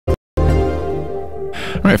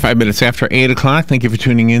All right, 5 minutes after 8 o'clock. Thank you for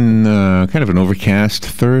tuning in. Kind of an overcast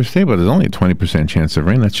Thursday, but there's only a 20% chance of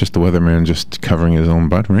rain. That's just the weatherman just covering his own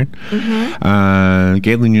butt, right?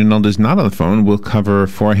 Galen Uneld is not on the phone. We'll cover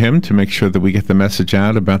for him to make sure that we get the message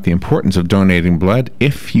out about the importance of donating blood.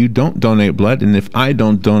 If you don't donate blood, and if I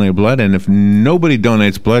don't donate blood, and if nobody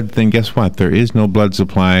donates blood, then guess what? There is no blood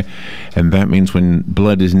supply, and that means when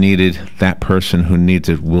blood is needed, that person who needs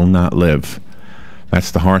it will not live.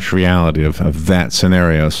 That's the harsh reality of that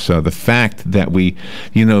scenario. So the fact that we,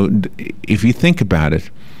 if you think about it,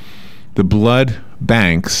 the blood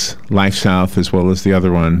banks, Life South as well as the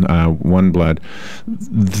other one, One Blood,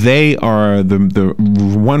 they are the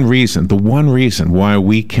one reason why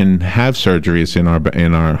we can have surgeries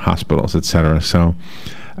in our hospitals, etc. So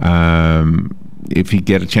if you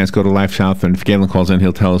get a chance, go to Life South, and if Galen calls in,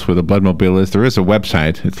 he'll tell us where the blood mobile is. There is a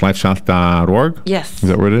website. It's lifesouth.org. Yes. Is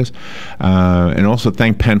that what it is? And also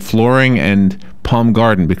thank Penn Flooring and Palm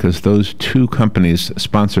Garden, because those two companies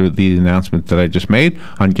sponsor the announcement that I just made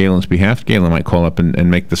on Galen's behalf. Galen might call up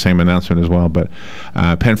and make the same announcement as well. But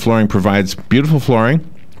Penn Flooring provides beautiful flooring,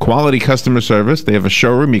 quality customer service. They have a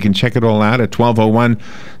showroom. You can check it all out at 1201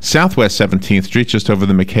 Southwest 17th Street, just over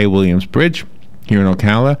the McKay-Williams Bridge here in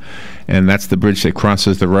Ocala, and that's the bridge that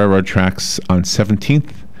crosses the railroad tracks on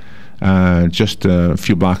 17th, just a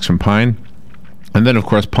few blocks from Pine. And then, of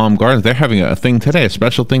course, Palm Gardens, they're having a thing today, a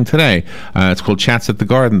special thing today. It's called Chats at the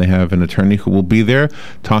Garden. They have an attorney who will be there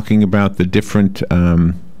talking about the different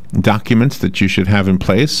documents that you should have in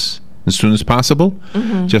place as soon as possible,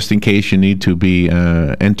 just in case you need to be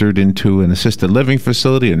entered into an assisted living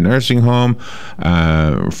facility, a nursing home,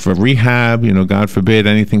 for rehab. God forbid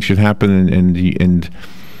anything should happen, and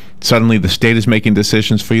suddenly the state is making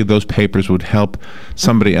decisions for you. Those papers would help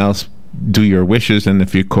somebody else do your wishes, and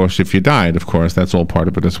if you died, of course, that's all part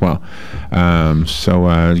of it as well.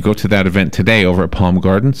 So go to that event today over at Palm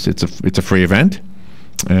Gardens. It's a free event,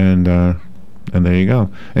 and there you go.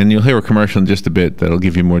 And you'll hear a commercial in just a bit that'll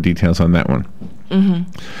give you more details on that one. All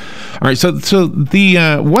right, so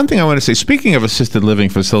the one thing I want to say, speaking of assisted living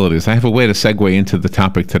facilities, I have a way to segue into the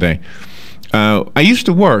topic today. I used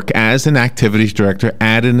to work as an activities director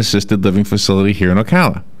at an assisted living facility here in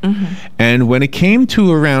Ocala. And when it came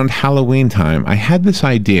to around Halloween time, I had this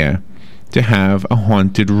idea to have a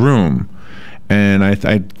haunted room. And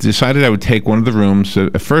I decided I would take one of the rooms.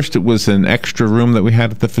 At first, it was an extra room that we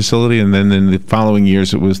had at the facility, and then in the following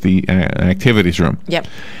years, it was the activities room. Yep.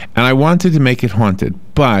 And I wanted to make it haunted,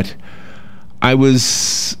 but I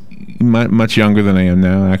was much younger than I am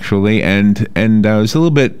now, actually, and I was a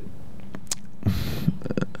little bit.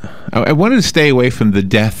 I wanted to stay away from the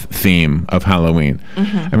death theme of Halloween.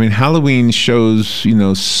 I mean, Halloween shows,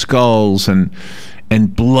 skulls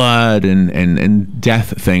and blood and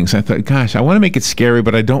death things. I thought, gosh, I want to make it scary,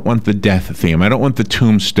 but I don't want the death theme. I don't want the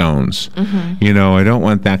tombstones. I don't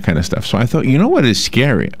want that kind of stuff. So I thought, what is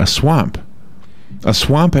scary? A swamp. A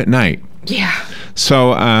swamp at night. Yeah.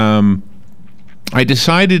 So I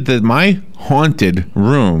decided that my haunted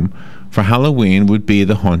room for Halloween would be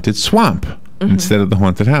the haunted swamp instead of the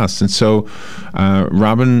haunted house. And so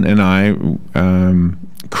Robin and I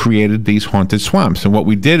created these haunted swamps, and what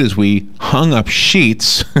we did is we hung up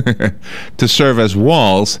sheets to serve as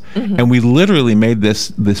walls, and we literally made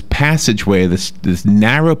this passageway, this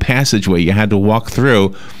narrow passageway you had to walk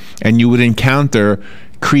through, and you would encounter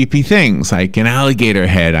creepy things like an alligator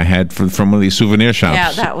head I had from one of these souvenir shops.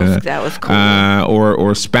 Yeah, that was cool.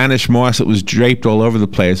 Or Spanish moss that was draped all over the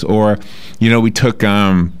place, or we took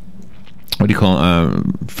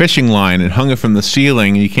fishing line and hung it from the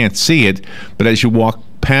ceiling, and you can't see it, but as you walk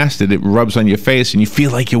past it, it rubs on your face, and you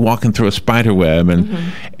feel like you're walking through a spider web.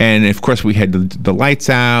 And of course, we had the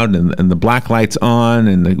lights out and the black lights on,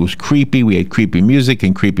 and it was creepy. We had creepy music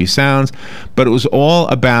and creepy sounds, but it was all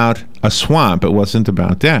about a swamp. It wasn't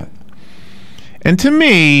about death. And to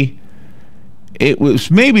me, it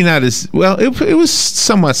was maybe not as well. It was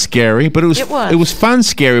somewhat scary, but it was fun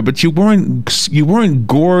scary. But you weren't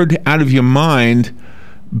gored out of your mind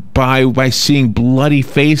by seeing bloody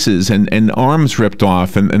faces and arms ripped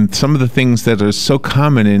off and some of the things that are so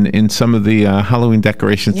common in some of the Halloween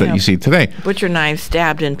decorations that you see today. Butcher knives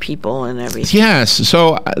stabbed in people and everything. Yes.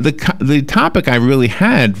 So the topic I really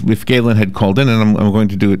had, if Galen had called in, and I'm going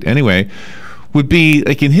to do it anyway, would be,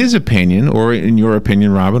 like, in his opinion, or in your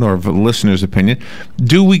opinion, Robin, or the listener's opinion,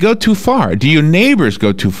 do we go too far? Do your neighbors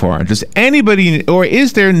go too far? Does anybody, or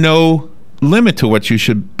is there no limit to what you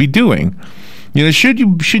should be doing? Should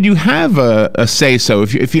you have a say-so?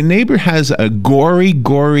 If your neighbor has a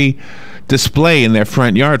gory display in their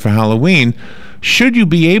front yard for Halloween, should you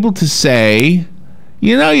be able to say,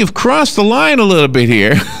 you've crossed the line a little bit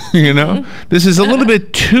here. This is a little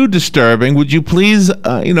bit too disturbing. Would you please,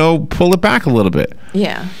 pull it back a little bit?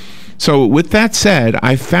 Yeah. So with that said,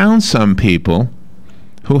 I found some people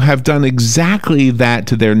who have done exactly that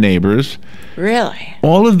to their neighbors. Really?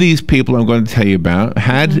 All of these people I'm going to tell you about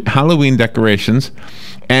had Halloween decorations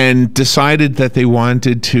and decided that they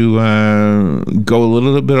wanted to go a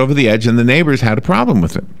little bit over the edge, and the neighbors had a problem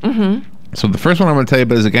with it. So the first one I'm going to tell you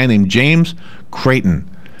about is a guy named James Creighton.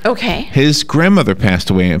 Okay. His grandmother passed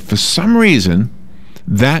away, and for some reason,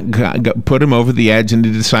 that put him over the edge, and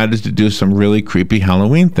he decided to do some really creepy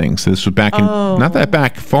Halloween things. This was back in, not that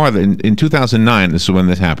back farther, in 2009, this is when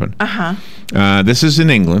this happened. This is in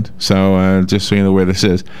England, so just so you know where this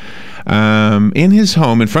is. In his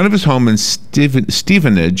home, in front of his home in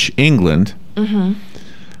Stevenage, England,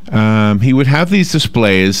 he would have these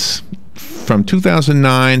displays from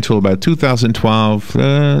 2009 till about 2012.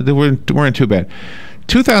 They weren't too bad.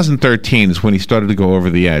 2013 is when he started to go over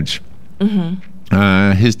the edge.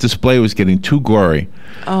 His display was getting too gory.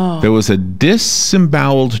 There was a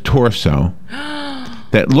disemboweled torso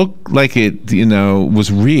that looked like it,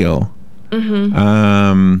 was real.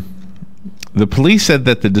 The police said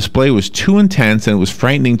that the display was too intense and it was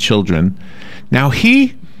frightening children. Now,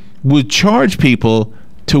 he would charge people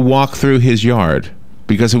to walk through his yard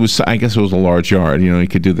because I guess it was a large yard, he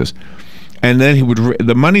could do this. And then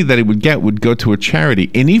the money that he would get would go to a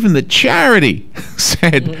charity. And even the charity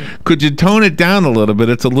said, could you tone it down a little bit?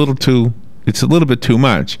 It's a little bit too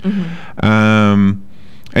much.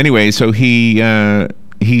 Anyway, so he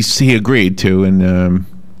agreed to, and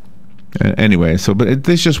anyway, but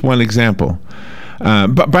there's just one example.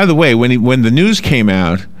 But by the way, when the news came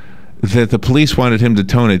out that the police wanted him to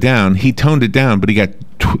tone it down, he toned it down, but he got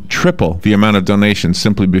triple the amount of donations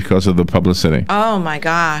simply because of the publicity. Oh my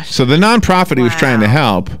gosh. So the nonprofit he was trying to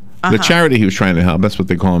help, the charity he was trying to help, that's what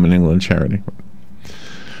they call them in England, charity.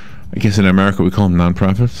 I guess in America we call them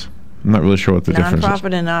nonprofits. I'm not really sure what the difference is.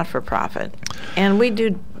 Nonprofit and not-for-profit. And we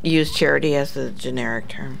do use charity as the generic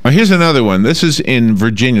term. Here's another one. This is in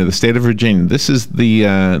Virginia, the state of Virginia. This is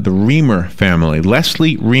the Reamer family.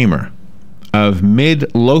 Leslie Reamer of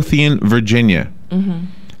Midlothian, Virginia.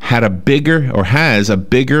 Has a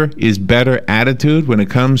bigger is better attitude when it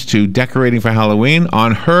comes to decorating for Halloween.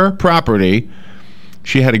 On her property,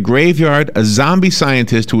 she had a graveyard, a zombie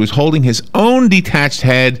scientist who was holding his own detached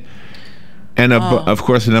head, and of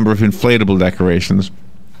course a number of inflatable decorations.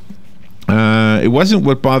 It wasn't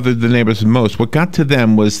what bothered the neighbors most. What got to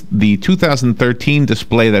them was the 2013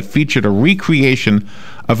 display that featured a recreation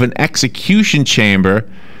of an execution chamber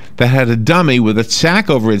that had a dummy with a sack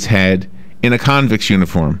over its head in a convict's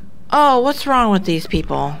uniform. Oh, what's wrong with these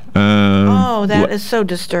people? That is so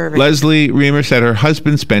disturbing. Leslie Reamer said her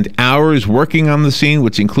husband spent hours working on the scene,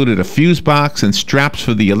 which included a fuse box and straps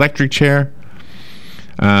for the electric chair.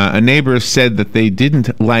 A neighbor said that they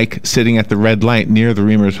didn't like sitting at the red light near the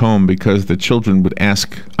Reamer's home because the children would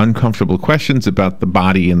ask uncomfortable questions about the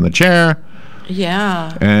body in the chair.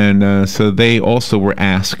 Yeah. And so they also were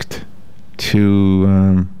asked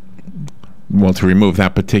to remove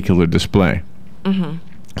that particular display.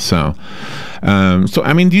 So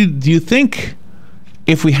I mean, do you think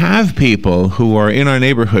if we have people who are in our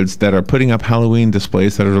neighborhoods that are putting up Halloween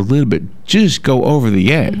displays that are a little bit just go over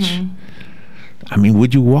the edge, I mean,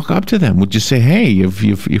 would you walk up to them? Would you say, "Hey,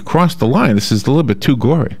 you've crossed the line. This is a little bit too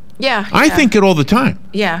gory"? Yeah. I think it all the time.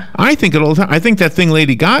 Yeah. I think it all the time. I think that thing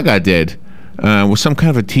Lady Gaga did was some kind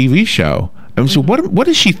of a TV show. I mean, so what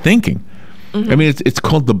is she thinking? I mean, it's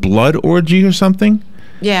called the Blood Orgy or something.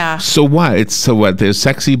 Yeah. So what? There's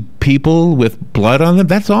sexy people with blood on them?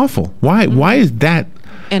 That's awful. Why? Why is that?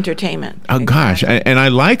 Entertainment. Oh gosh, and I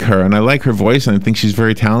like her, and I like her voice, and I think she's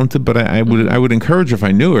very talented. But I would encourage her if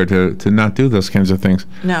I knew her to not do those kinds of things.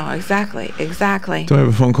 No, exactly. Do I have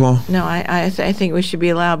a phone call? No, I think we should be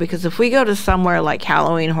allowed, because if we go to somewhere like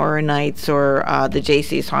Halloween Horror Nights or the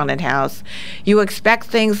JC's Haunted House, you expect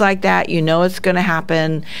things like that. You know it's going to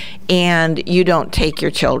happen, and you don't take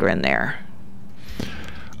your children there.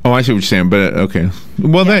 Oh, I see what you're saying, but okay.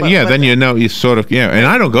 Well, then you sort of, and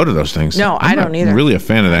I don't go to those things. No, I don't either. I'm really a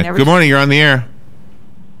fan of that. Good morning, you're on the air.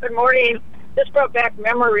 Good morning. This brought back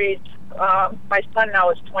memories. My son now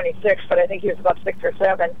is 26, but I think he was about 6 or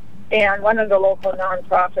 7. And one of the local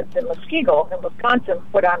nonprofits in Muskego, in Wisconsin,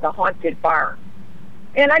 put on the Haunted Barn.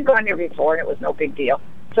 And I'd gone there before, and it was no big deal.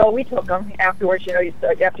 So we took them afterwards.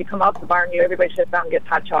 After you come out the barn, everybody sits down and gets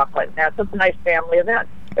hot chocolate. And that's a nice family event.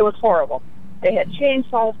 It was horrible. They had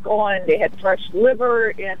chainsaws going. They had fresh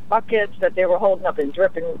liver in buckets that they were holding up and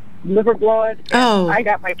dripping liver blood. Oh. I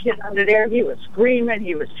got my kid under there. He was screaming.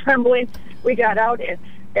 He was trembling. We got out, and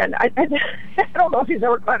And I don't know if he's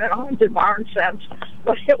ever gone in a haunted barn since,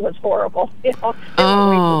 but it was horrible.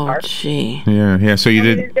 Oh, gee. Yeah. So you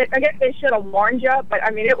did. I guess they should have warned you, but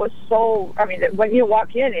I mean, it was so. I mean, when you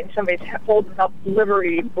walk in and somebody's holding up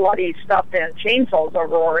livery, bloody stuff and chainsaws are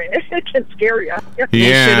roaring, it can scare you. They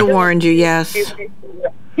should have warned you. Yes.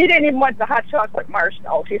 He didn't even want the hot chocolate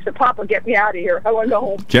marshmallows. He said, "Papa, get me out of here. I want to go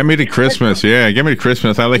home." Get me to Christmas. Yeah, get me to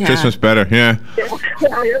Christmas. I like Christmas better. Yeah.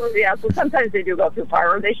 Yeah. So sometimes they do go too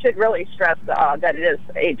far. Or they should really stress that it is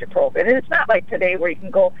age appropriate. And it's not like today where you can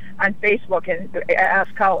go on Facebook and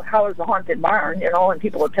ask how is the haunted barn, and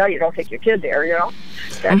people will tell you don't take your kid there.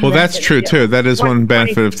 Well, that's true too. That is one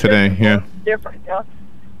benefit of today. Yeah. Different.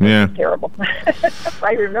 Yeah. It's terrible.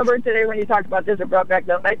 I remember today when you talked about this, it brought back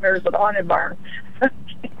the nightmares of the haunted barn.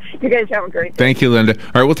 You guys have a great day. Thank you, Linda.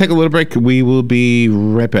 All right, we'll take a little break. We will be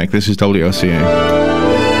right back. This is WOCA.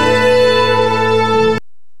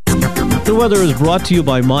 The weather is brought to you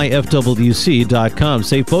by myfwc.com.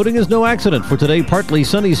 Safe boating is no accident. For today, partly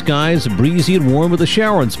sunny skies, breezy and warm with a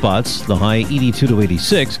shower in spots. The high 82 to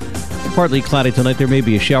 86. Partly cloudy tonight. There may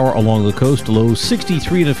be a shower along the coast. Low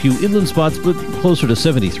 63 in a few inland spots, but closer to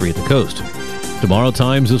 73 at the coast. Tomorrow,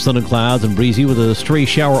 times of sun and clouds and breezy with a stray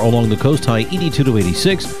shower along the coast, high 82 to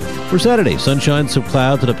 86. For Saturday, sunshine, some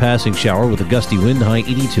clouds and a passing shower with a gusty wind, high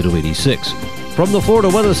 82 to 86. From the Florida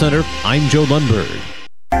Weather Center, I'm Joe Lundberg.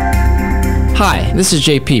 Hi, this is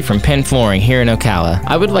JP from Penn Flooring here in Ocala.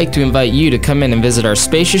 I would like to invite you to come in and visit our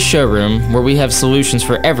spacious showroom where we have solutions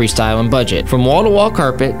for every style and budget. From wall-to-wall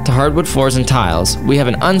carpet to hardwood floors and tiles, we have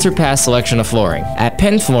an unsurpassed selection of flooring. At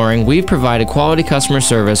Penn Flooring, we've provided quality customer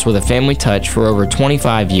service with a family touch for over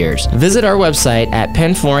 25 years. Visit our website at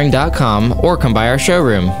pennflooring.com or come by our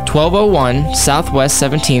showroom, 1201 Southwest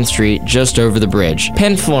 17th Street, just over the bridge.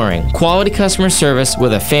 Penn Flooring, quality customer service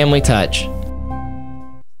with a family touch.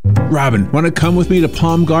 Robin, want to come with me to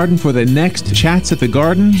Palm Garden for the next Chats at the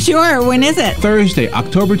Garden? Sure, when is it? Thursday,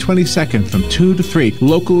 October 22nd from 2 to 3.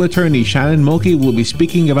 Local attorney Shannon Mulkey will be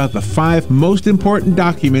speaking about the 5 most important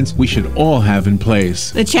documents we should all have in place.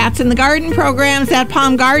 The Chats in the Garden programs at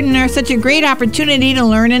Palm Garden are such a great opportunity to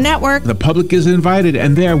learn and network. The public is invited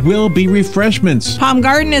and there will be refreshments. Palm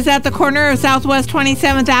Garden is at the corner of Southwest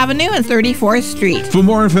 27th Avenue and 34th Street. For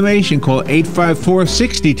more information, call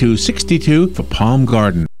 854-6262 for Palm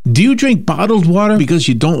Garden. Do you drink bottled water because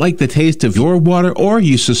you don't like the taste of your water or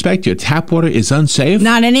you suspect your tap water is unsafe?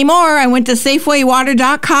 Not anymore. I went to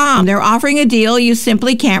SafewayWater.com. They're offering a deal you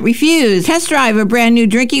simply can't refuse. Test drive a brand new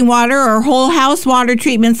drinking water or whole house water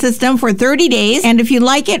treatment system for 30 days. And if you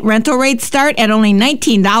like it, rental rates start at only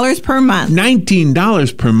 $19 per month.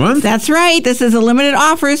 $19 per month? That's right. This is a limited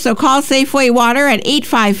offer, so call Safeway Water at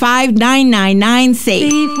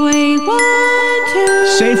 855-999-SAFE. Safeway Water.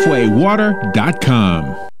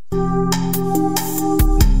 SafewayWater.com.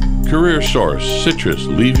 Career Source Citrus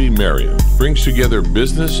Levy Marion brings together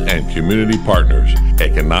business and community partners,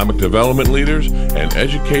 economic development leaders, and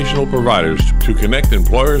educational providers to connect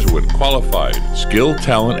employers with qualified, skilled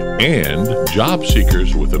talent and job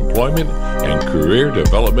seekers with employment and career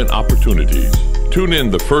development opportunities. Tune in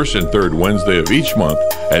the first and third Wednesday of each month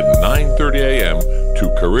at 9:30 a.m.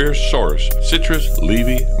 to Career Source Citrus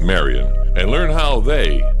Levy Marion and learn how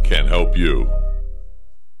they can help you.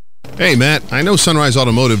 Hey, Matt, I know Sunrise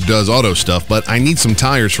Automotive does auto stuff, but I need some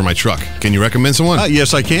tires for my truck. Can you recommend someone?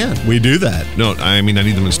 Yes, I can. We do that. No, I mean I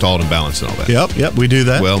need them installed and balanced and all that. Yep, we do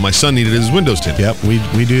that. Well, my son needed his windows tinted. Yep, we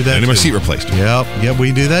do that. I need my seat replaced. Yep,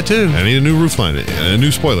 we do that too. I need a new roof line, and a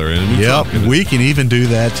new spoiler, and a new trunk. We can even do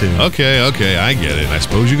that too. Okay, I get it. I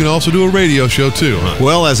suppose you can also do a radio show too, huh?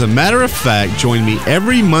 Well, as a matter of fact, join me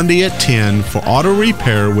every Monday at 10 for auto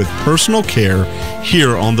repair with personal care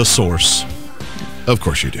here on The Source. Of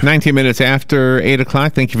course you do. 19 minutes after 8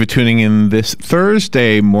 o'clock. Thank you for tuning in this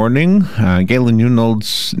Thursday morning. Galen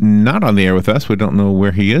Newnold's not on the air with us. We don't know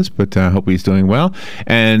where he is, but I hope he's doing well.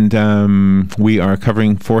 And we are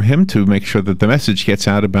covering for him to make sure that the message gets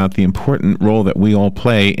out about the important role that we all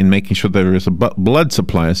play in making sure that there is a blood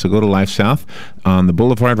supply. So go to Life South on the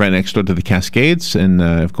boulevard right next door to the Cascades and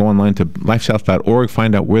go online to lifesouth.org,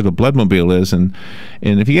 find out where the Bloodmobile is. And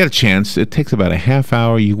if you get a chance, it takes about a half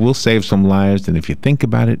hour. You will save some lives. And if you think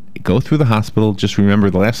about it, go through the hospital. Just remember,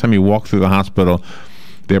 the last time you walked through the hospital,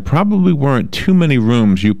 there probably weren't too many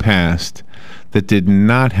rooms you passed that did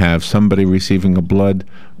not have somebody receiving a blood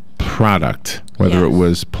product, whether it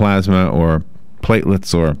was plasma or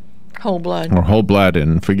platelets or whole blood. Or whole blood.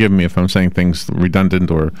 And forgive me if I'm saying things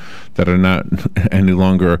redundant or that are not any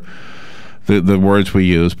longer the words we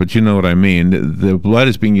use, but you know what I mean. The blood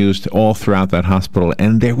is being used all throughout that hospital,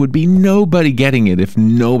 and there would be nobody getting it if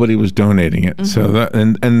nobody was donating it. So that,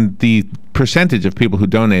 and the percentage of people who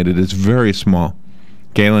donated is very small.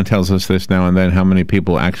 Galen tells us this now and then, how many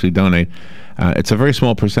people actually donate. It's a very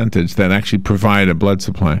small percentage that actually provide a blood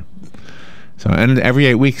supply. So, and every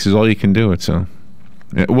 8 weeks is all you can do it. So,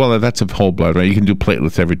 well, that's of whole blood, right? You can do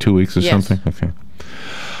platelets every 2 weeks or something. Okay.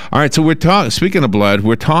 All right. So we're talking. Speaking of blood,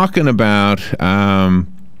 we're talking about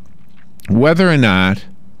whether or not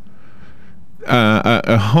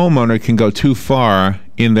a homeowner can go too far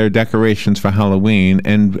in their decorations for Halloween,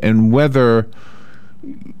 and whether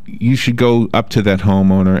you should go up to that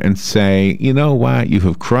homeowner and say, you know what, you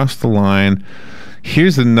have crossed the line.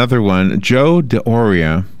 Here's another one. Joe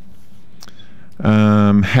DeOria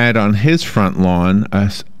had on his front lawn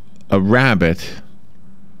a rabbit,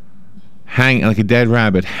 like a dead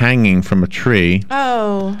rabbit hanging from a tree.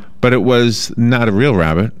 Oh. But it was not a real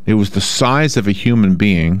rabbit. It was the size of a human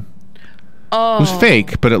being. Oh. It was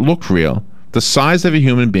fake, but it looked real. The size of a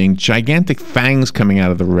human being, gigantic fangs coming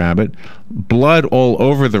out of the rabbit, blood all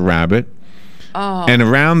over the rabbit, and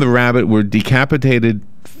around the rabbit were decapitated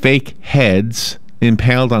fake heads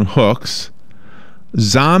impaled on hooks,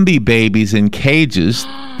 zombie babies in cages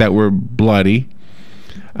that were bloody.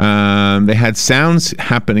 They had sounds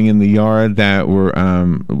happening in the yard that were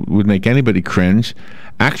would make anybody cringe.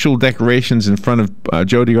 Actual decorations in front of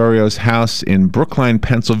Joe DeOrio's house in Brookline,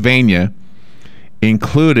 Pennsylvania,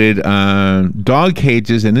 included dog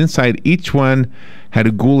cages, and inside each one had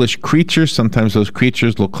a ghoulish creature. Sometimes those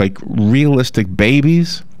creatures look like realistic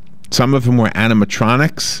babies. Some of them were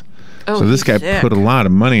animatronics. Oh, so this guy sick. Put a lot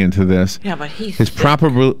of money into this. Yeah, but he's His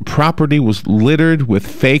sick. property was littered with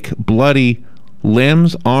fake bloody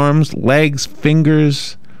limbs, arms, legs,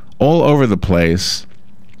 fingers, all over the place.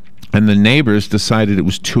 And the neighbors decided it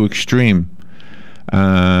was too extreme.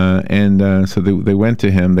 So they went to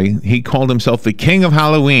him. He called himself the King of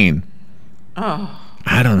Halloween. Oh.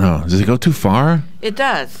 I don't know. Does it go too far? It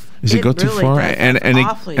does. Does it go too really far? does. And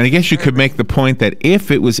Awfully I guess you could disturbing. make the point that if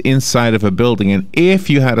it was inside of a building, and if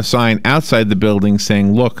you had a sign outside the building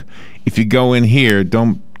saying, "Look, if you go in here,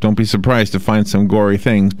 don't be surprised to find some gory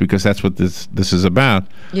things," because that's what this is about.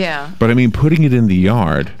 Yeah. But I mean, putting it in the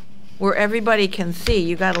yard. Where everybody can see,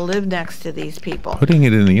 you got to live next to these people. Putting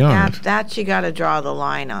it in the yard. That you got to draw the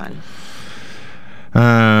line on.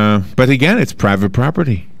 But again, it's private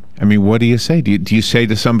property. I mean, what do you say? Do you say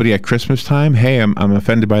to somebody at Christmas time, "Hey, I'm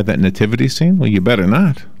offended by that nativity scene"? Well, you better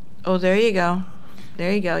not. Oh, there you go.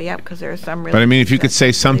 There you go. Yep, because there are some really. But I mean, if you could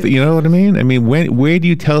say something, you know what I mean? I mean, where do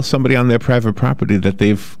you tell somebody on their private property that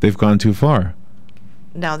they've gone too far?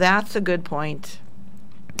 Now that's a good point.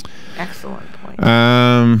 Excellent point.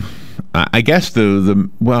 I guess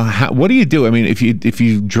what do you do? I mean, if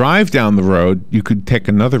you drive down the road, you could take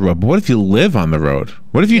another road. But what if you live on the road?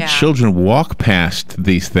 What if your children walk past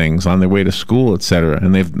these things on their way to school, etc.,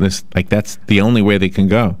 and that's the only way they can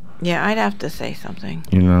go? Yeah, I'd have to say something.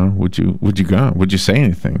 You know, would you go? Would you say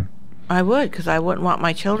anything? I would, because I wouldn't want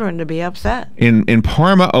my children to be upset. In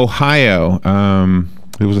Parma, Ohio,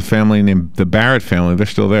 there was a family named the Barrett family. They're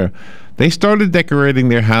still there. They started decorating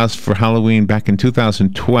their house for Halloween back in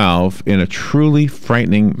 2012 in a truly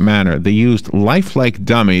frightening manner. They used lifelike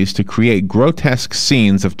dummies to create grotesque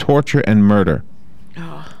scenes of torture and murder.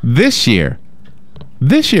 Oh. This year,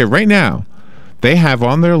 right now, they have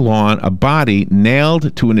on their lawn a body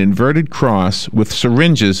nailed to an inverted cross with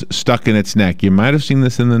syringes stuck in its neck. You might have seen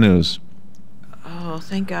this in the news. Oh,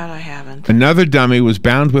 thank God I haven't. Another dummy was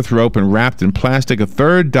bound with rope and wrapped in plastic. A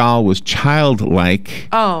third doll was childlike.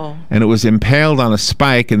 Oh. And it was impaled on a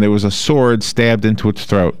spike, and there was a sword stabbed into its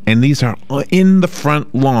throat. And these are on the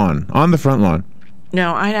front lawn.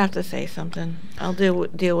 No, I'd have to say something. I'll deal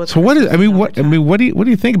with. So what do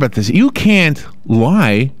you think about this? You can't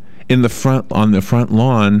lie on the front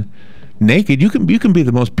lawn naked. You can be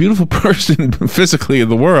the most beautiful person physically in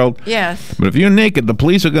the world. Yes. But if you're naked, the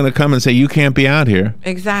police are going to come and say you can't be out here.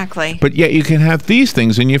 Exactly. But yet you can have these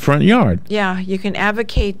things in your front yard. Yeah, you can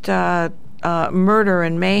advocate murder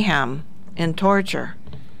and mayhem and torture.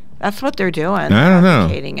 That's what they're doing. I don't know.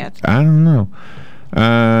 Advocating it. I don't know.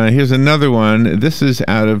 Here's another one. This is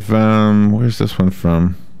out of where's this one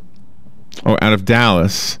from? Oh, out of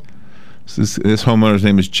Dallas. This homeowner's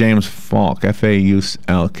name is James Falk,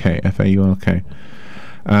 F-A-U-L-K. Let's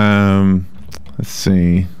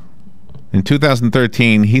see. In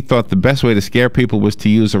 2013, he thought the best way to scare people was to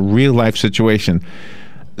use a real-life situation,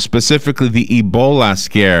 specifically the Ebola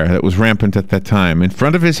scare that was rampant at that time. In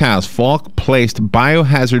front of his house, Falk placed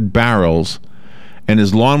biohazard barrels and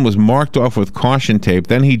his lawn was marked off with caution tape.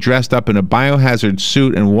 Then he dressed up in a biohazard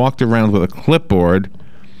suit and walked around with a clipboard.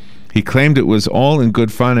 He claimed it was all in good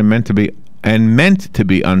fun and meant to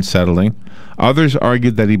be unsettling. Others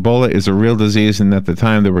argued that Ebola is a real disease and at the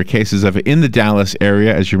time there were cases of it in the Dallas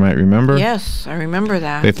area, as you might remember. Yes, I remember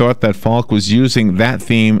that. They thought that Falk was using that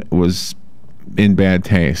theme was in bad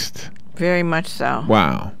taste. Very much so.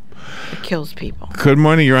 Wow. It kills people. Good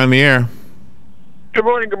morning. You're on the air. Good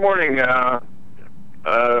morning. Good morning.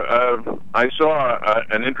 I saw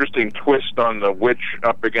an interesting twist on the witch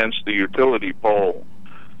up against the utility pole.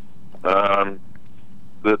 The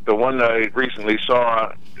one that I recently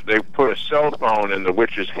saw, they put a cell phone in the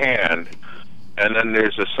witch's hand, and then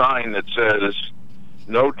there's a sign that says,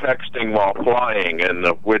 "No texting while flying," and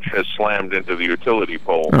the witch has slammed into the utility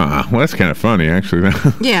pole. Oh, well, that's kind of funny, actually.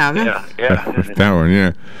 Yeah. That one,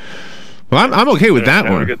 yeah. Well, I'm okay with that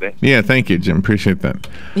Have a one. good day. Yeah, thank you, Jim. Appreciate that.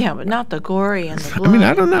 Yeah, but not the gory and the blood. I mean,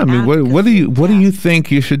 I don't know. I mean, what do you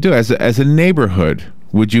think you should do as a neighborhood?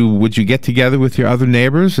 Would you get together with your other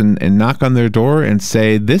neighbors and knock on their door and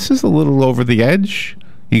say, "This is a little over the edge"?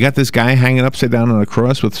 You got this guy hanging upside down on a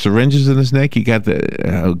cross with syringes in his neck. You got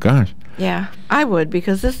oh gosh. Yeah, I would,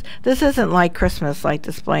 because this isn't like Christmas, like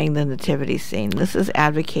displaying the nativity scene. This is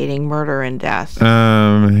advocating murder and death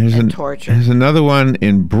and torture. There's another one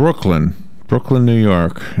in Brooklyn, New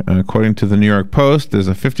York. According to the New York Post, there's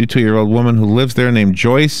a 52-year-old woman who lives there named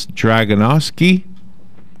Joyce Dragonowski.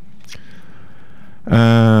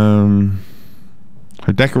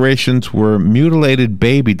 Her decorations were mutilated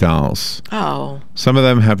baby dolls. Oh. Some of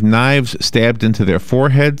them have knives stabbed into their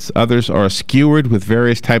foreheads. Others are skewered with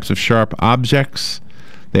various types of sharp objects.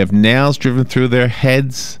 They have nails driven through their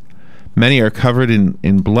heads. Many are covered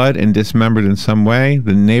in blood and dismembered in some way.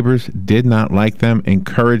 The neighbors did not like them,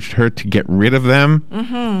 encouraged her to get rid of them.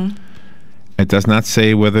 Mm-hmm. It does not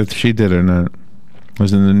say whether she did or not. It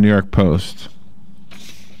was in the New York Post.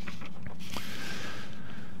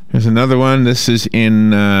 Here's another one. This is in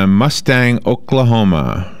Mustang,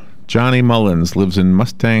 Oklahoma. Johnny Mullins lives in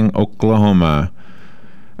Mustang, Oklahoma.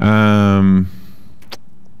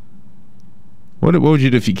 What would you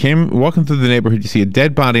do if you came walking through the neighborhood, you see a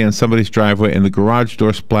dead body on somebody's driveway and the garage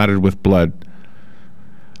door splattered with blood?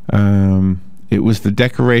 It was the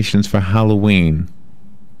decorations for Halloween.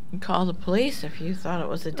 You call the police if you thought it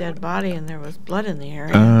was a dead body and there was blood in the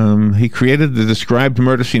area. He created the described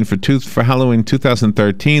murder scene for Halloween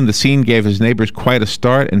 2013. The scene gave his neighbors quite a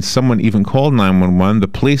start, and someone even called 911. The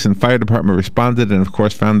police and fire department responded and, of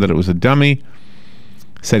course, found that it was a dummy.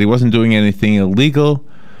 Said he wasn't doing anything illegal.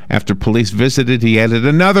 After police visited, he added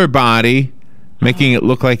another body, making it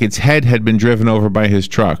look like its head had been driven over by his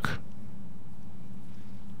truck.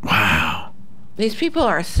 Wow. These people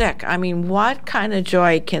are sick. I mean, what kind of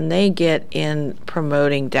joy can they get in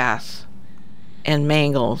promoting death and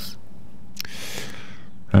mangles?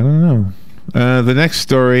 I don't know. The next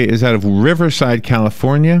story is out of Riverside,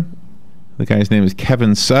 California. The guy's name is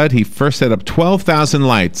Kevin Sudd. He first set up 12,000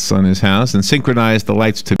 lights on his house and synchronized the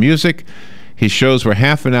lights to music. His shows were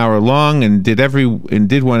half an hour long and did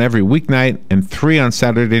one every weeknight and 3 on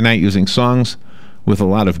Saturday night using songs with a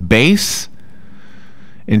lot of bass.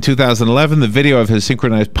 In 2011, the video of his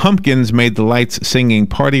synchronized pumpkins made the lights singing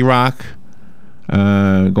party rock,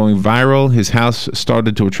 going viral. His house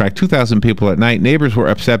started to attract 2,000 people at night. Neighbors were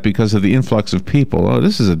upset because of the influx of people. Oh,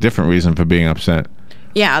 this is a different reason for being upset.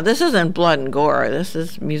 Yeah, this isn't blood and gore. This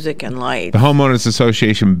is music and lights. The Homeowners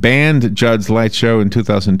Association banned Judd's light show in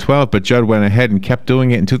 2012, but Judd went ahead and kept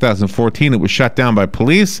doing it. In 2014, it was shut down by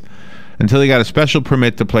police until he got a special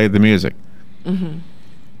permit to play the music. Mm-hmm.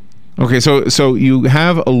 Okay, so you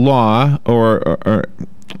have a law or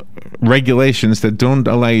regulations that don't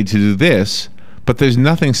allow you to do this, but there's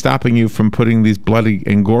nothing stopping you from putting these bloody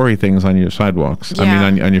and gory things on your sidewalks. Yeah. I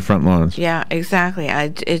mean, on your front lawns. Yeah, exactly. I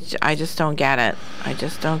just don't get it. I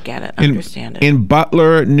just don't get it. Understand it. In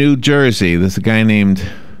Butler, New Jersey, there's a guy named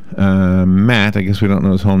Matt. I guess we don't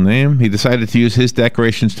know his whole name. He decided to use his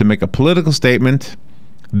decorations to make a political statement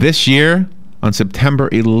this year on September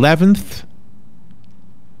 11th.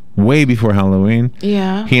 Way before Halloween.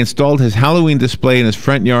 Yeah. He installed his Halloween display in his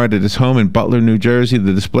front yard at his home in Butler, New Jersey.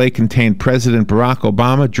 The display contained President Barack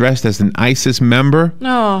Obama dressed as an ISIS member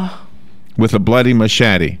with a bloody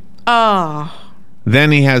machete. Oh.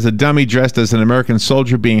 Then he has a dummy dressed as an American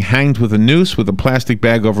soldier being hanged with a noose with a plastic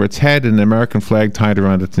bag over its head and an American flag tied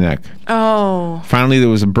around its neck. Oh. Finally, there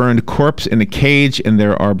was a burned corpse in a cage, and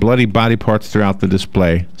there are bloody body parts throughout the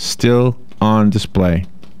display. Still on display.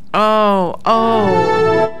 Oh.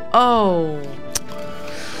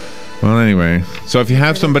 Well, anyway, so if you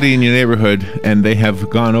have somebody in your neighborhood and they have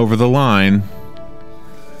gone over the line,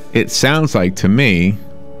 it sounds like to me,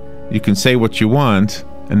 you can say what you want,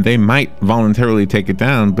 and they might voluntarily take it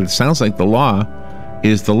down, but it sounds like the law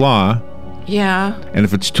is the law. Yeah. And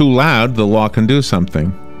if it's too loud, the law can do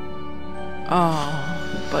something.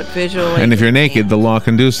 Oh, but visually. And if you're naked, the law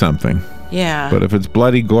can do something. Yeah. But if it's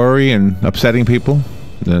bloody, gory, and upsetting people,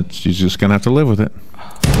 you're just going to have to live with it.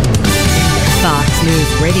 Fox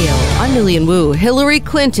News Radio. I'm Lillian Wu. Hillary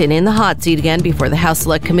Clinton in the hot seat again before the House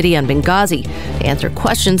Select Committee on Benghazi to answer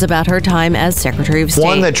questions about her time as Secretary of State.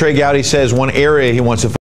 One that Trey Gowdy says one area he wants to